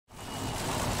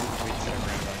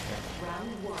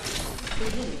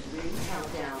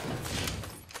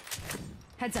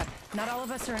Heads up, not all of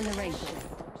us are in the ring.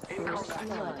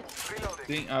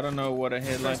 See, I don't know what a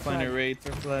hit lifeline rate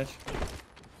for flash.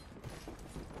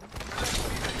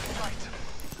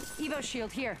 Evo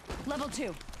shield here, level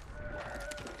 2.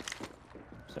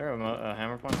 Is there a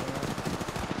hammer punch on that?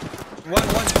 One.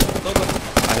 Logo.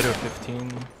 I hit her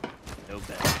 15. No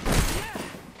bad.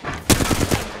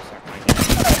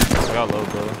 I got low,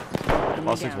 bro.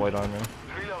 Lost 6 white armor.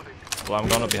 Well, I'm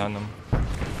going up behind them. Yeah,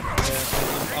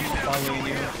 I'm following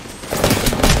you.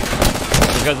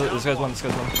 This guy's one.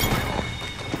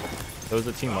 There was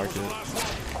a team market.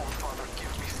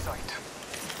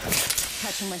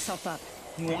 Catching myself up.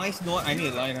 Nice, no, I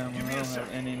need light armor. I don't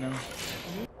have any now.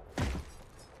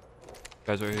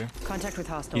 Guys right here. Contact with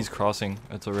hostile. He's crossing.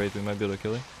 It's a raid. We might be able to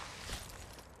kill him.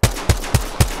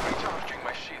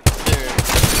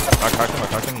 I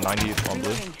cracked him. 90 on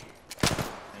blue.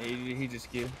 He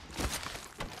just killed.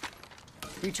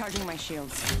 Recharging my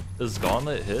shields. Does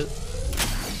Gauntlet hit?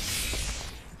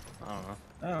 I don't know.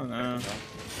 I don't know.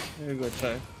 Here we go,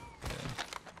 check.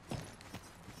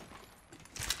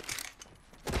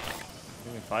 We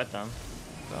can fight them.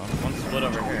 So, One split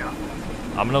over here.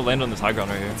 I'm gonna land on this high ground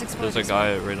right here. There's a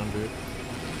guy right under it.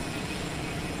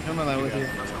 Come on, with you.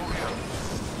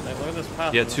 Like, look at this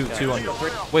path. Yeah, two on.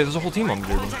 Wait, there's a whole team on me,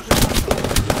 dude.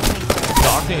 The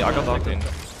Octane, I got the Octane.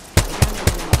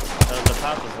 The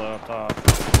path is low up top.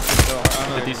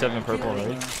 57 purple,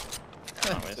 right?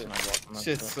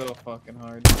 Shit's so fucking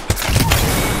hard.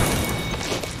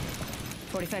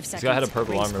 45 seconds. This guy had a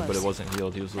purple Rings armor, close. but it wasn't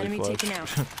healed. He was really Enemy taken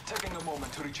flash. out. Taking a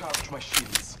moment to recharge my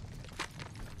shields.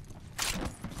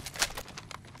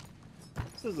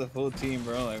 This is a full team,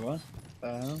 bro. Like, what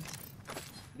the hell?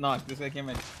 Knoqd, this guy came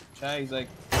in chat. He's like,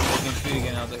 sweet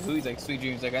again. I was like, who? He's like, sweet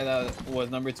dreams. Like, I thought it was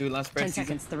number 2 last 10 season.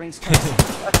 seconds, the ring's close.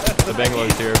 The Bangalore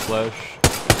tier flash.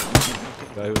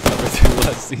 Guy who was number 2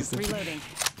 last season. Reloading.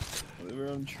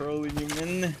 I'm trolling you,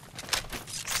 man.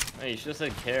 Hey, you should have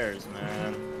said cares,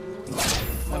 man.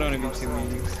 I don't even see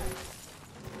meetings.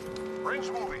 Rings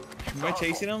moving. Am I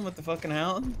chasing him with the fucking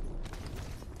hound?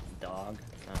 Dog.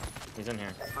 Oh, he's in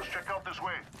here. Let's check out this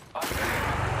way.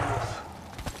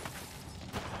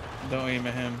 Don't aim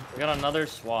at him. We got another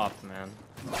swap, man.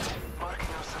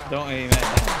 Don't aim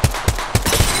at him.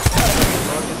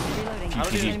 Reloading. How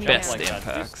did he GG's jump best like that?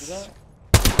 impacts. Did you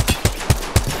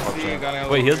see that?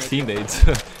 Wait, he has teammates.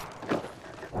 Killed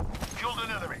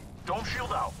an enemy. Don't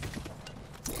shield out.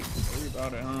 Worry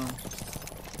about it, huh?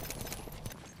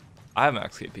 I have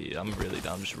max KP. I'm really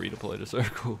down. Just redeploy to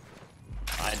circle.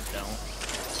 I don't.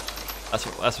 That's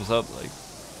what's up. Like,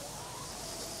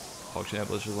 Hawk champ.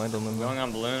 Let's just land on them. Going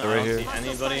on balloon. They're I right don't here. see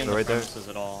anybody in They're the right there. premises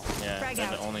at all. Yeah, Frag they're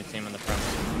the out. only team in the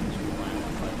premises.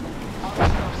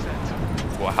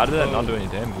 Well, how did that not do any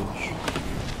damage?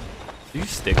 Do you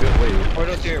stick it? Wait.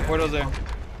 Portal's here. Portal's there.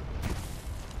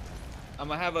 I'm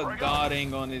gonna have a god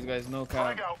angle on these guys. No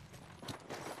cap. Flag out.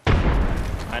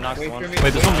 I knocked Wait one. for me.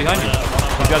 Wait, there's one behind you.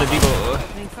 He's got a Devo.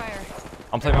 Opening fire.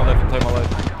 I'm playing my life. I'm playing my life.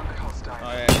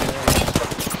 Oh,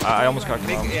 yeah. I almost cracked him.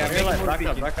 Yeah, Here, like, more back up,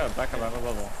 peeking. back up, back up. I have a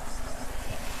bubble.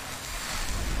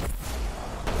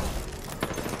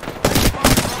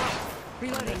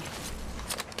 Reloading. I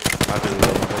have to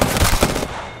reload my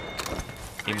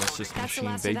life. Aim assist That's the machine,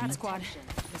 last baby. of that squad.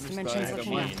 This dimension's Died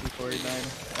looking once up. before he died.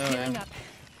 Oh, Healing yeah. up.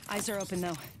 Eyes are open though.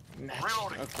 Okay,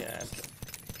 I have to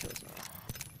kills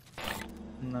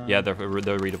now. No. Yeah, they're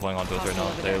redeploying onto us right now.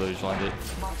 They literally just landed.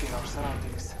 Marking our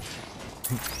surroundings.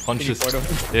 Punch Can you just. portal?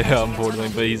 Yeah, I'm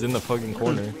portaling, but he's in the fucking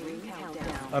corner.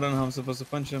 I don't know how I'm supposed to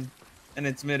punch him. And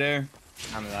it's midair.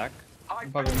 I'm back.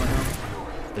 I'm popping my helm.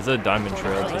 It's a diamond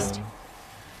trail thing.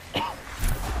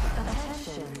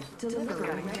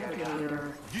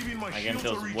 Giving my My game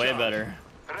shield to feels way recharge. better.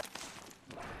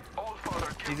 All father,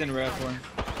 He's in red one.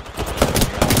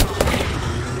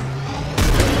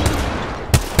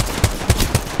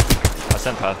 I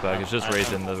sent path back. It's just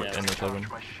Wraith in the children.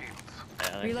 my shields. Yeah,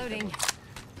 I think- Reloading.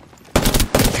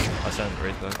 I sent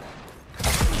Wraith back.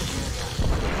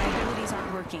 My abilities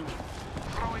aren't working.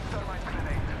 Throwing thermite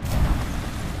grenade.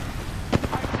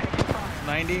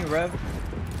 90, rev.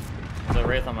 There's a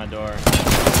wraith on my door.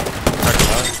 Cracked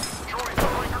him out. Throwing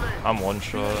thermite grenade. I'm one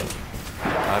shot. I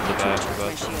have the back.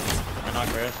 My shields. I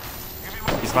knocked wraith.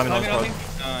 He's climbing on his Climbing on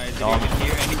spot. me? It's No. even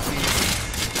here, and he's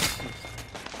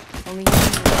Only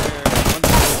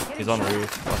He's on the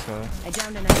roof. Last guy. I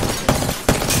downed another.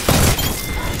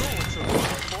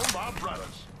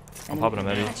 I'm popping him,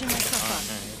 Eddie. Catching myself Oh, up.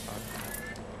 man, you're fine.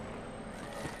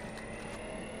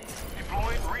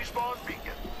 Deploying respawn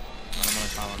beacon. I'm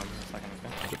gonna call on him in a second,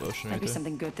 okay? Devotion Might right be there.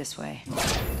 something good this way.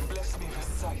 Bless me with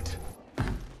sight.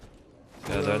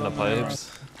 Yeah, they're in the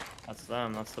pipes. That's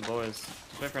them. That's the boys.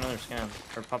 Just wait for another scan.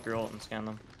 Or pop your ult and scan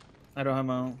them. I don't have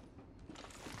my own.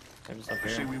 They're just up I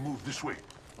say here we move this way.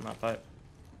 on that pipe.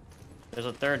 There's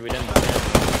a third we didn't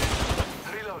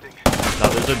scan. Reloading. Now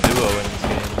there's a duo in this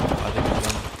game. I think he's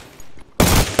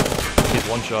in. He's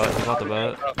one shot. He's out the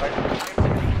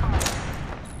bat.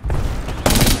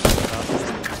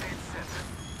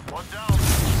 One down.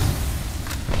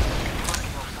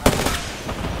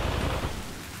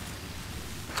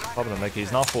 Popping the Mickey.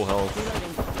 He's not full health.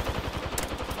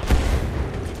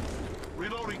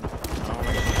 Reloading. Oh,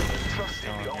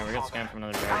 yeah, we got scanned from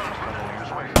another direction.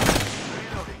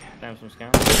 Damn, some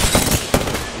scans.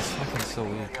 He's fucking so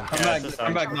weak. Come Yeah, back, it's just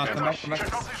come back, like- knock, come back, come Check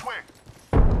back. out this way.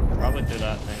 Probably through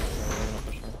that thing. So we're gonna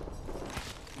push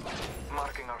her.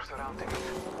 Marking our surroundings.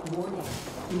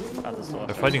 Path is still up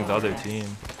They're there. fighting the other team.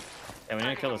 Yeah, we need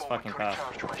to kill this fucking path.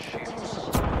 Recharge my shields.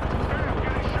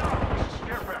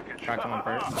 Care package. Crack him on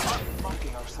first.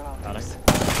 Marking our surroundings. Got it.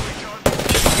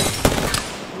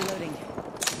 Reloading.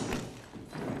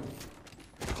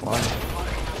 Climb.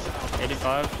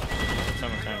 85.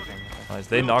 Someone scanning him. Nice.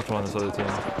 They knocked one on this other team.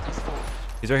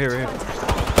 He's right here, right here.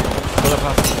 Blood up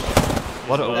path.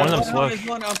 One of them's Bloodhound is flush.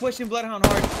 one. I'm pushing Bloodhound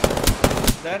hard.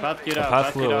 Dead. Path queued The out.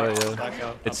 path Queued flew out. away, yeah. Back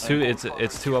out. It's Up two. there.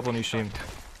 It's two up on each team.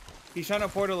 He's trying to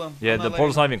portal him. Yeah, I'm the not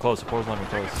portal's letting- not even close. The portal's not even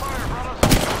close.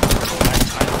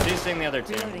 I'm chasing the other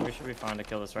team. Reloading. We should be fine to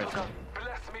kill this right team. Bless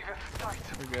me with sight.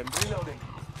 We're good. Reloading.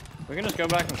 We can just go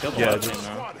back and kill the Yeah, left just- team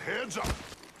now. Squad, heads up.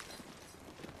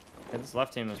 Yeah, this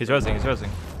left team is. He's resing. He's resing.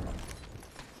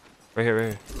 Right here, right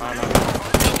here. Fine, I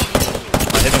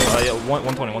hit him. Yeah,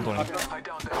 120, 120. I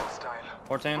downed the hostile.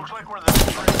 14. Looks like we're the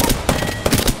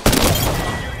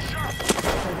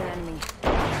Killed an enemy.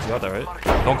 You got that, right?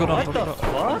 Don't go down. Don't go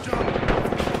down.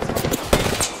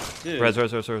 Dude, Res.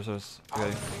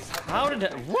 Okay. how did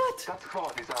that? What? That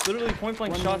squad is out. Literally point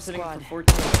blank One shot more sitting for squad.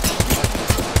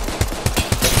 14.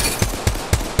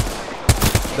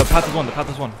 The path is one. The path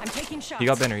is one. I'm taking shots. He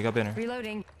got banner. He got banner.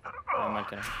 Reloading. Oh, I'm not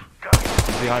kidding.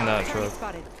 He's behind that Target truck.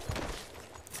 spotted.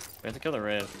 We have to kill the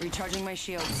raid. Recharging my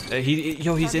shields.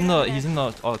 He's in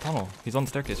the tunnel. He's on the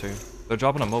staircase here. They're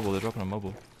dropping a mobile.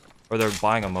 Or they're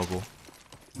buying a mobile.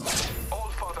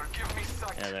 Old father, give me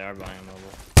sight. Yeah, they are buying a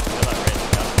mobile. Kill that raid.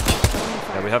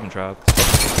 Yeah, we have him trapped.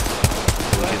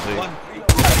 Easily. One.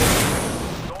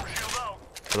 Don't shield out.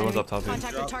 The other one's up top here.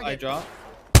 Contact the I target. drop.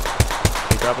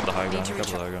 He grabbed at the high Need ground. to He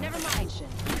grabbed at the high recharge. ground. Never mind.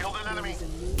 Killed an enemy. Yeah,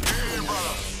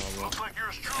 brother. Looks like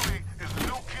yours truly is the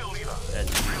new kill leader. Dead.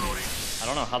 Reloading. I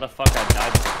don't know how the fuck I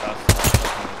died so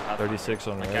fast. 36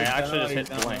 on Like, I red. actually just hit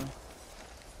He's down. blank.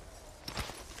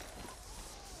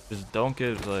 Just don't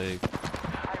get like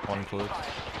one clip.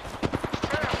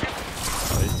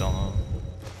 Oh, he's down low.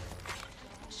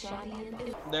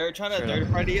 They're trying to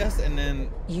third party us, and then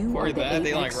You for are the that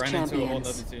they like Apex ran into a whole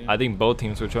champions. other team. I think both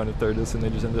teams were trying to third us and they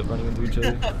just ended up running into each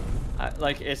other.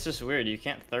 Like, it's just weird. You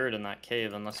can't third in that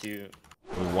cave unless you.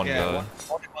 With one yeah, guy.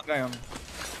 one guy on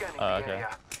Scanning Oh, the okay.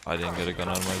 area. I didn't get a gun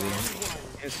out of my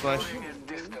game. his flash.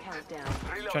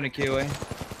 Distant. Trying to kill away.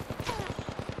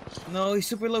 No, he's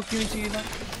super low key into you now.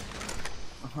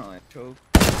 Oh, I choke.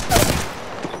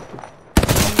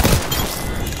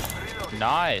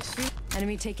 Nice.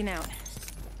 Enemy taken out.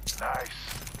 Nice.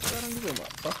 I don't give a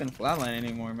fucking flatline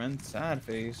anymore, man. Sad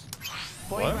face.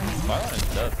 What? Fire is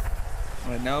dead.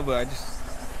 I know, but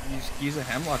you just use a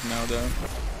hemlock now, though.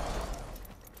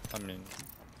 I mean,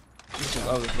 I just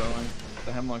love the flatline.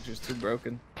 The hemlock's just too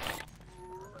broken.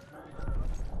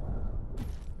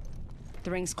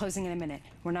 The ring's closing in a minute.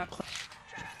 We're not close.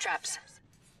 Traps.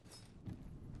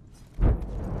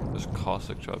 There's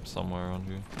caustic traps somewhere around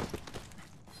here.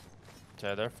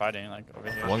 yeah, they're fighting like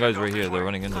over here. One guy's right here. They're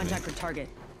running into me. Contact with target.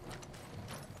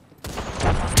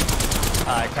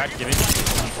 I cracked. Give me.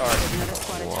 There's another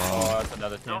squad attack. Oh, that's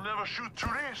another They'll team. never shoot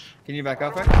through this. Can you back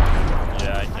up, Pac?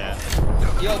 Yeah, I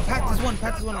can. Yo, Pac is one.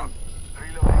 Reloading.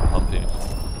 Humpy.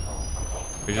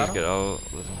 We just get out.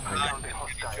 Listen. Down the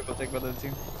hostile. Triple take by the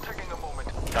team. Taking a moment.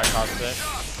 Got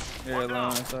caustic. You're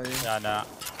alone, I saw you. Yeah, nah.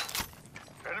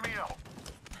 Enemy out.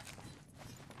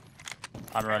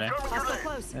 I'm running. Hostile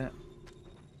close. Yeah.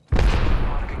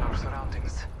 Marking our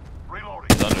surroundings. Reloading.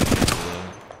 He's under.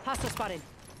 Hostile spotted.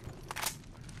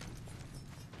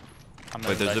 I'm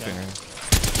Wait, they're back zipping in. here.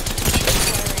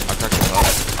 I cracked him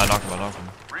out. I knocked him.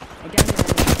 Again, there's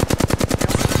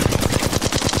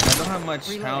I don't have much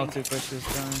health to push this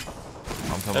time.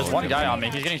 I'm coming There's over one here. guy on me.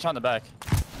 He's getting shot in the back.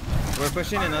 We're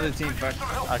pushing another team, Pac.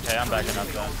 Okay, I'm backing up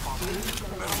then.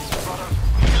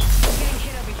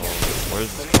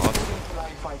 Where's the spot?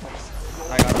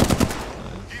 I got him.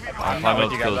 I'm climbing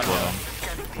up to kill this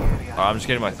one. I'm just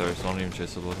getting my thirst. I don't even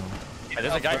chase the blood one. Hey,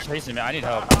 there's a guy chasing me. I need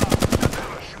help.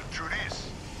 Shoot through this.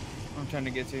 I'm trying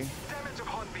to get to you. Damage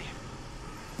upon me.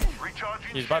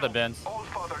 Recharging He's by the shield. bins. All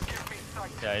father, give me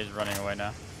sight. Yeah, he's running away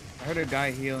now. I heard a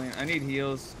guy healing. I need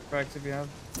heals. Cracks if you have.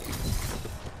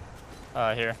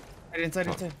 Here. Right, inside.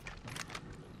 Taking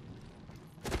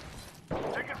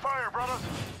fire, brothers.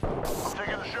 I'm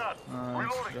taking the shot.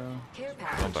 Reloading. Bro. Care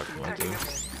Going back to my dude.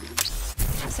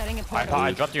 Setting a I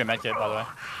portal. dropped you a medkit, by the way.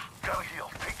 Gotta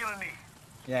heal. Taking a knee.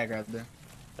 Yeah, I grabbed it.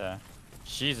 Yeah.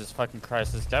 Jesus fucking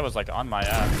Christ, this guy was like on my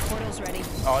ass. Portal's ready.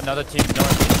 Oh, another team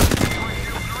north.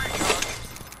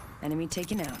 Enemy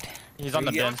taken out. He's on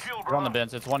the bins. We're on the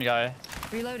bins. It's one guy.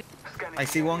 Reloading. I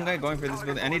see one guy going for this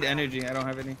building. I need energy. I don't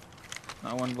have any.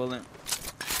 Not one bullet.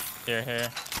 Here.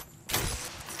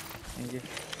 Thank you.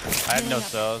 I have no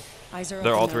cells. Eyes are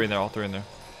They're all open three in now. there, all three in there.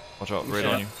 Watch out, right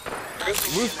Yeah. on you.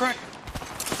 Roof crack.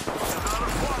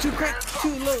 Two crack.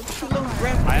 Too low.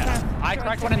 I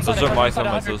cracked one inside. Those are my inside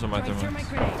thermites, 100. those are my Throwing thermites.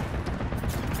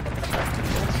 thermite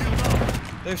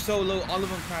grenade. They're so low. All of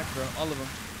them cracked, bro. All of them.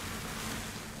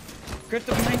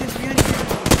 Crypto behind us.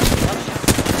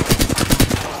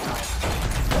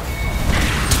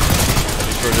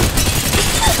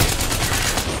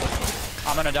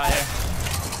 I'm gonna die here.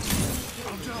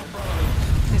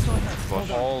 This one hurts.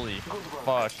 Hold on. Holy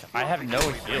fuck. I have no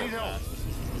heal, man.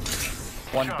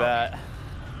 One bat.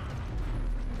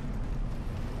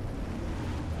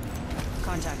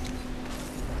 Contact.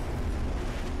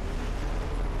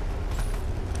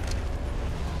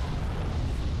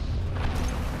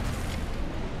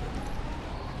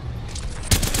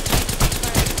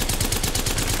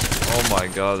 Oh my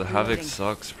god, the Havoc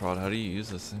sucks, prod. How do you use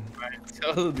this thing? I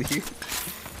told you.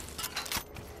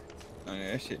 Oh,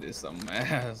 yeah, that shit is some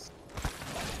ass.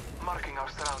 Marking our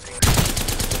surroundings.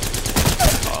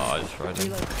 Oh, I just tried it.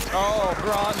 Reload. Oh,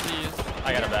 bronzies.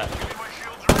 I got a bat.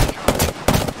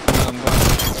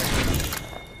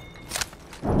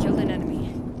 I'm Killed an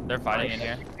enemy. They're fighting in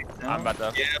here. I'm about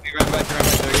to. Yeah, we run back.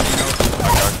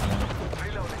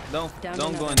 Down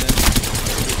Don't to go in another. there.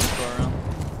 Just go around.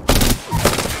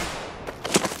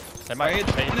 They might Right,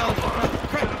 take. no,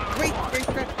 crack. Wait,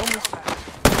 crack. Almost.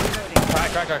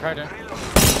 Crack. I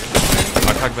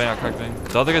cracked bang.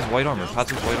 The other guy's white armor.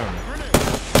 Patrick's white armor.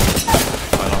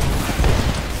 I know.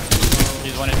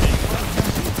 He's one in me.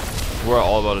 We're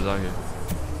all about to die here.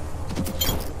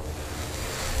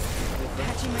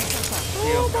 Patching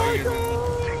myself up.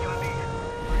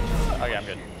 Okay, I'm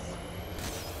good.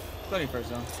 21st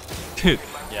zone. Dude,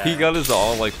 Yeah. he got us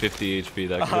all like 50 HP.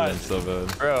 That could have been so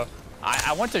bad. Bro,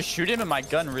 I went to shoot him and my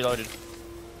gun reloaded.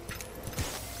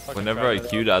 Whenever I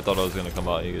queued, I thought I was gonna come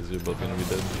out. You guys are both gonna be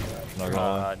dead. Not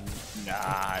gonna lie.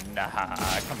 Nah.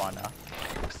 Come on now.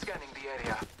 Scanning the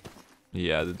area.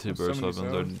 Yeah, the two So burst many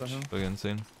weapons cells, are the hell? fucking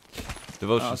insane.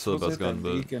 Devotion's still the best gun,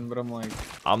 but but I'm like,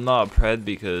 I'm not pred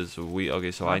because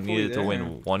okay, so I Not fully needed to there.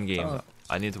 win one game. Oh.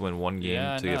 I need to win one game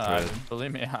Yeah, to get no, pred.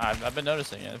 believe me, I've been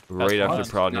noticing it. Right Past after months.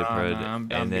 prod hit Nah, pred, nah, I'm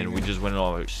and then we beaming. just went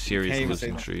on a serious can't even say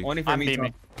losing that. streak. Only for I'm me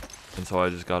beaming. And so I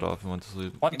just got off and went to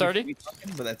sleep. 130?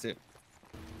 But that's it.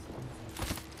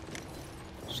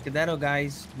 Skedaddle,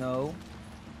 guys. No.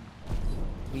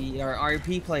 We are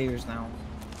RP players now.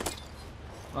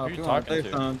 Oh, Who you come on. talking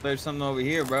to? There's something over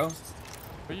here, bro.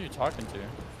 Who are you talking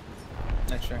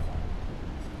to? Not sure.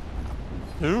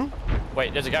 Who?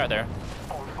 Wait, there's a guy right there.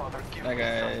 All father, give That me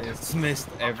guy sight. has missed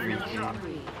everything.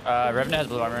 Revenant has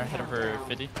blue armor. Hit him for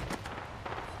 50.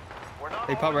 We're not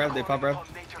They pop rev. on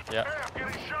nature. Yeah. Hey, I'm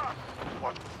getting shot.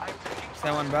 What? I'm taking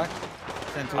Send one back.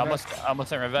 Send two I back. almost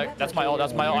sent Revec. That's my ult.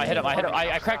 I hit him.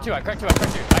 I cracked two. I knocked two.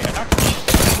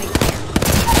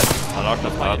 I knocked the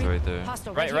path right there.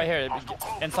 Hostile Right here.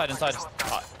 Inside.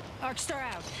 Arc star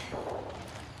out.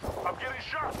 I'm getting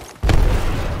shot.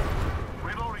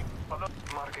 Reloading.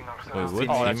 Marking our Wait, surroundings. what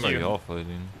Oh, team that's are you. y'all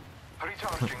fighting?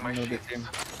 Recharging my I know the shields. team.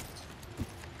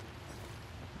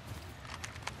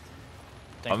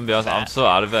 I'm gonna be honest, I'm so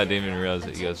out of it, I didn't even realize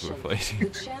that you guys were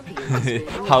fighting.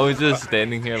 I was just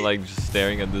standing here like just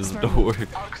staring at this door.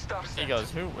 He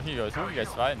goes, who are you guys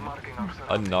fighting? Marking our A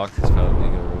surroundings. Knoqd is probably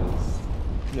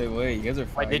gonna rest. Wait, you guys are Wait,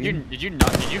 fighting? did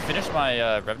you finish my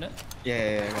Revenant?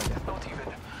 Yeah. I got that. Not even.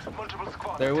 Multiple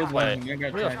squads. There was Wait, one. I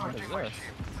got where the tried. fuck is this?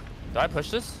 Did I push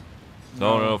this?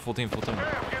 No, full team. Hey, I'm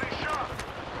getting shot.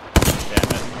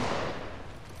 Damn it.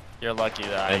 You're lucky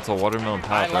that And it's a watermelon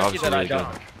path, I'm they're lucky obviously that I really good.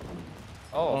 don't.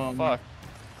 Oh, fuck.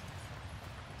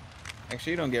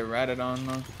 Actually, you don't get ratted on.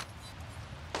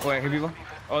 Wait, here people.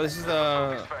 Oh, this is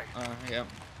the. Yeah.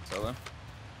 Solo.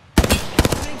 Do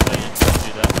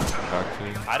that.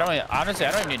 Actually. Honestly,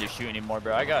 I don't even need to shoot anymore,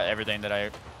 bro. I got everything that I.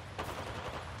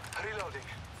 Reloading.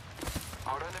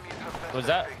 Was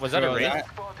that a Bro, raid?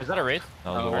 Is that a raid?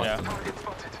 No, Oh, the Or one.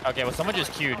 no? Okay, well someone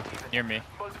just queued near me.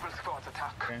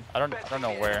 I don't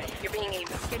know where. You're being aimed.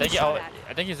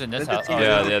 I think he's in this That's house. the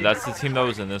Oh, team. Yeah, that's the team that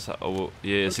was in this. Oh,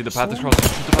 yeah. See the path is crossing.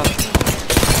 Shoot the path.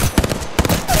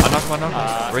 I knocked him.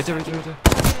 Right there. yeah,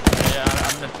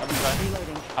 I'm gonna try.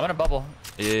 Reloading. I'm gonna bubble.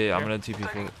 Yeah, I'm gonna TP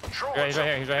for it. Yeah, he's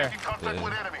right here. Making contact Yeah.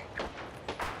 with enemy.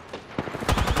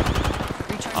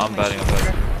 Recharging I'm my batting.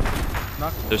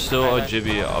 shields. There's still a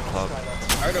Jibby up top.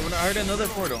 I heard another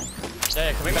portal.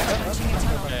 Yeah, can we back up?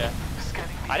 Yeah.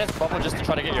 I just bubble just to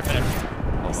try to get your finish.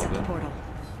 Oh, Set the okay. portal.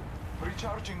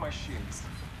 Recharging my shields.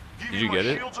 Did you get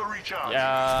it? Shields are recharged.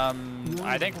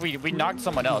 I think we knocked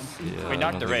someone else. Yeah, we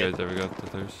knocked the I raid. don't think I ever got the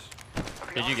thirst.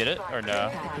 Did you get it or no?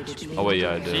 Package Oh wait,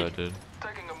 yeah, I See? did.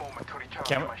 Taking a moment to recharge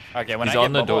Can my okay, when He's I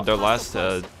on get the door. bubble, Their last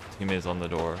teammate's on the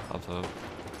door up top.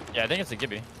 yeah, I think it's a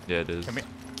Gibby. Yeah, it is.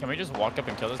 Can we just walk up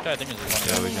and kill this guy? I think it's just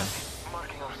Yeah, one. we can.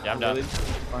 marking our Yeah, I'm down. Really?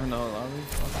 I know,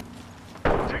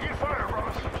 lobby. taking fire,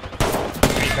 brothers.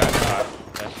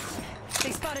 Okay.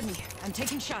 They spotted me. I'm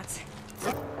taking shots.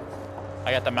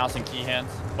 I got the mouse and key hands.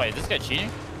 Wait, is this guy cheating?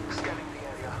 Scanning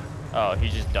the area. Oh,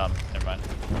 he's just dumb. Never mind.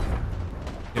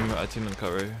 Team in the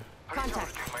cut right here.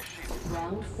 Contact. My shield.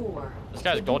 Round 4. This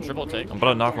guy's gold triple take. I'm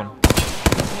about to knock one.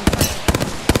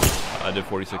 I did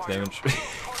 46 damage.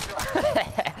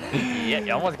 Yeah,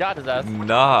 you almost got his ass.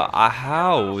 Nah,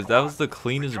 how? That was the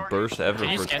cleanest burst ever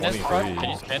Can you for scan this, bro? 23. Can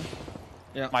you scan?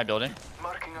 Yeah. My building.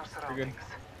 Marking our surroundings.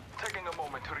 Taking a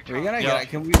moment to recharge. We gotta Yeah. get.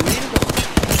 Can we need to go?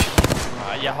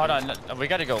 Yeah, hold on. We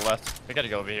gotta go left. We gotta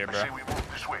go over here, bro. Say we move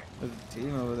this way. There's a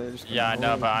team over there. Just Yeah, I know,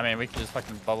 hold. but I mean, we can just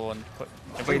fucking bubble and put.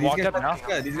 If Wait, we walk up now. left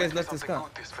this guy. These guys left this guy.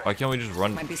 Something good this way. Why can't we just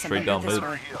run Might be straight something down good this mid?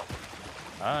 way.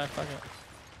 Alright, fuck it.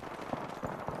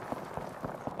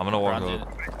 I'm gonna walk Bronze up.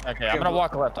 it. Okay, I'm gonna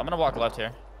walk left. I'm gonna walk left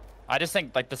here. I just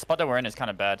think like the spot that we're in is kind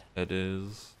of bad. It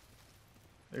is.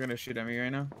 They're gonna shoot at me right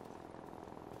now.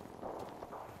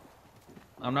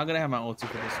 I'm not gonna have my ulti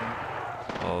for this one.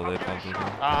 Oh, they popped it.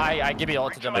 I give you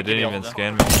ult to them. They I give didn't you even ult to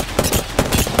them. scan me.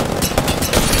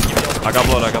 I got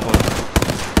blood. I got him.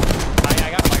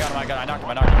 I knocked him.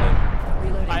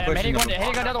 Reloading. I'm hitting Pushing one.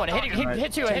 Hitting another one.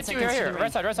 Hit two. I hit two right here.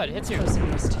 Right side. Hit two. Both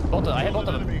of them. I hit both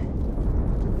of them.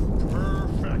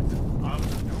 Perfect. I'm the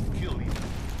new kill leader.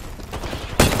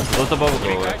 Let the bubble Give me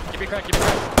go away. crack. Give me crack.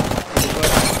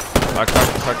 I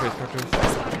crack trace.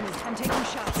 Spotted me. I'm taking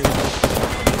shots.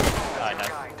 Ah,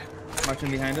 nice. Marching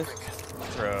behind us.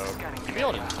 Bro, give me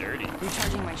ult is dirty.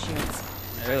 Recharging my shields.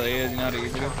 It really is. You know how to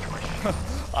use it.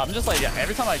 I'm just like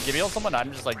every time I give you ult someone,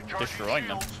 I'm just like destroying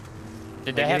them.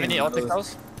 Did they have any ult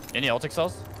cells? Any ult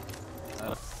cells?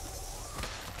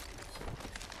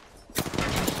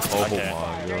 Oh Okay.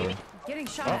 my god. Getting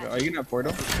shot at. Are you in that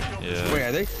portal? Yeah. Wait,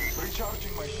 are they?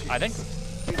 Recharging my shields. I think.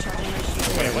 Recharging my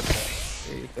shields. Wait, what?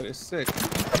 Hey, that is sick.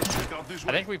 Check out this I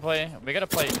way. think we gotta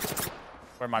play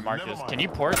where my mark is. Can you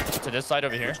port to this side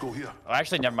over here? Let's go here. Oh,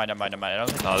 actually, never mind. I don't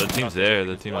think. No, the team's there.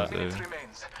 The team is there.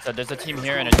 Remains. So there's a team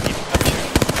here and a team up here.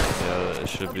 Yeah, it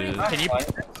should be.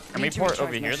 Can we port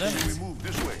over here then? We move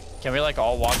this way. Can we like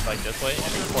all walk like this way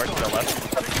and we port to the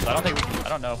left? I don't think we can, I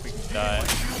don't know if we can die.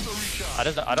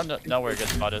 I don't know where a good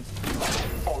spot is.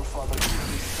 All father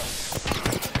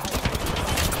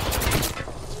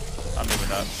I'm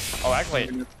moving up. Oh,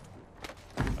 actually,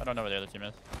 I don't know where the other team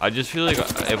is. I just feel like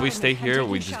if we stay here,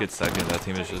 we just get second. That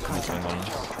team is just gonna swing on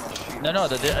us. No,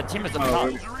 the team is up top.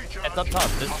 It's up top.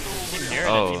 There's a team here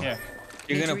and a team here.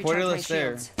 You're Need to gonna portal recharge us my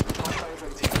there. shields.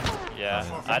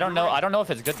 Yeah, I don't know. I don't know if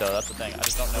it's good though. That's the thing. I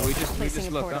just don't know. We just Placing a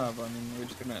look portal. up. I mean, we're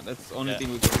just gonna. That's the only Yeah.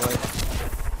 thing we can play.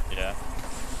 Yeah.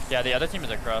 Yeah, the other team is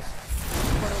across.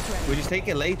 Portal's ready. We just take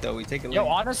it late though. We take it late. Yo,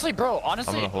 honestly, bro, I'm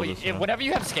honestly, gonna hold this one. whenever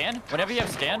you have scan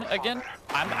again,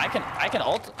 I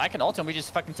can ult and we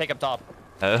just fucking take up top.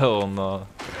 Hell no.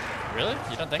 Really?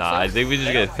 You don't think Nah, so? I think we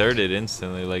just get thirded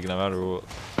instantly, like no matter what.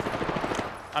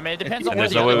 I mean, it depends on And where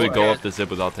there's the no way other we team go is. up the zip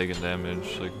without taking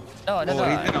damage. Like, No. Oh, he's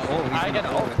gonna ult. He's I gonna get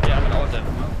ult. ult. Yeah, I'm gonna ult him.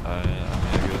 I mean,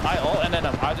 I guess. I ult and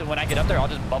then when I get up there, I'll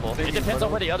just bubble. It depends on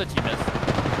where the other team is.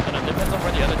 And it depends on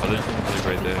where the other Oh, team this is. is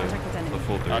like right there. The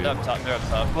full Oh, three. they're up top. They're up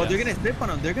top. Oh, yeah. they're gonna zip on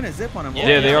him. They're gonna zip on him. Yeah,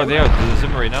 Yeah, they are. They are. They're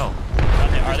zipping right now.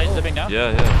 Are they zipping now?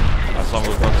 Yeah. I saw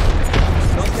them go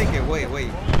across. Don't take it. Wait.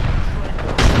 Wait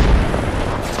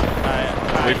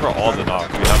for all the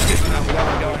knocks. We have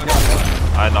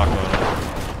to. I knocked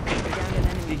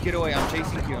one. Get away. I'm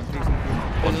chasing you.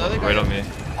 There's another guy. Right on me.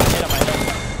 I hit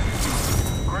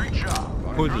him. Great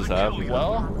job. What just happened?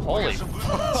 Well, holy.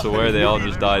 So where they all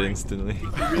just died instantly.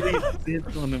 Really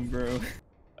zipped on him, bro.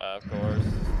 Of course.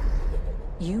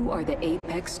 You are the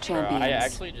Apex Bro, champions. I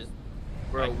actually just.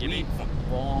 Bro, give we me.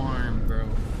 farm, bro.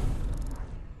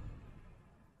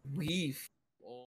 beef.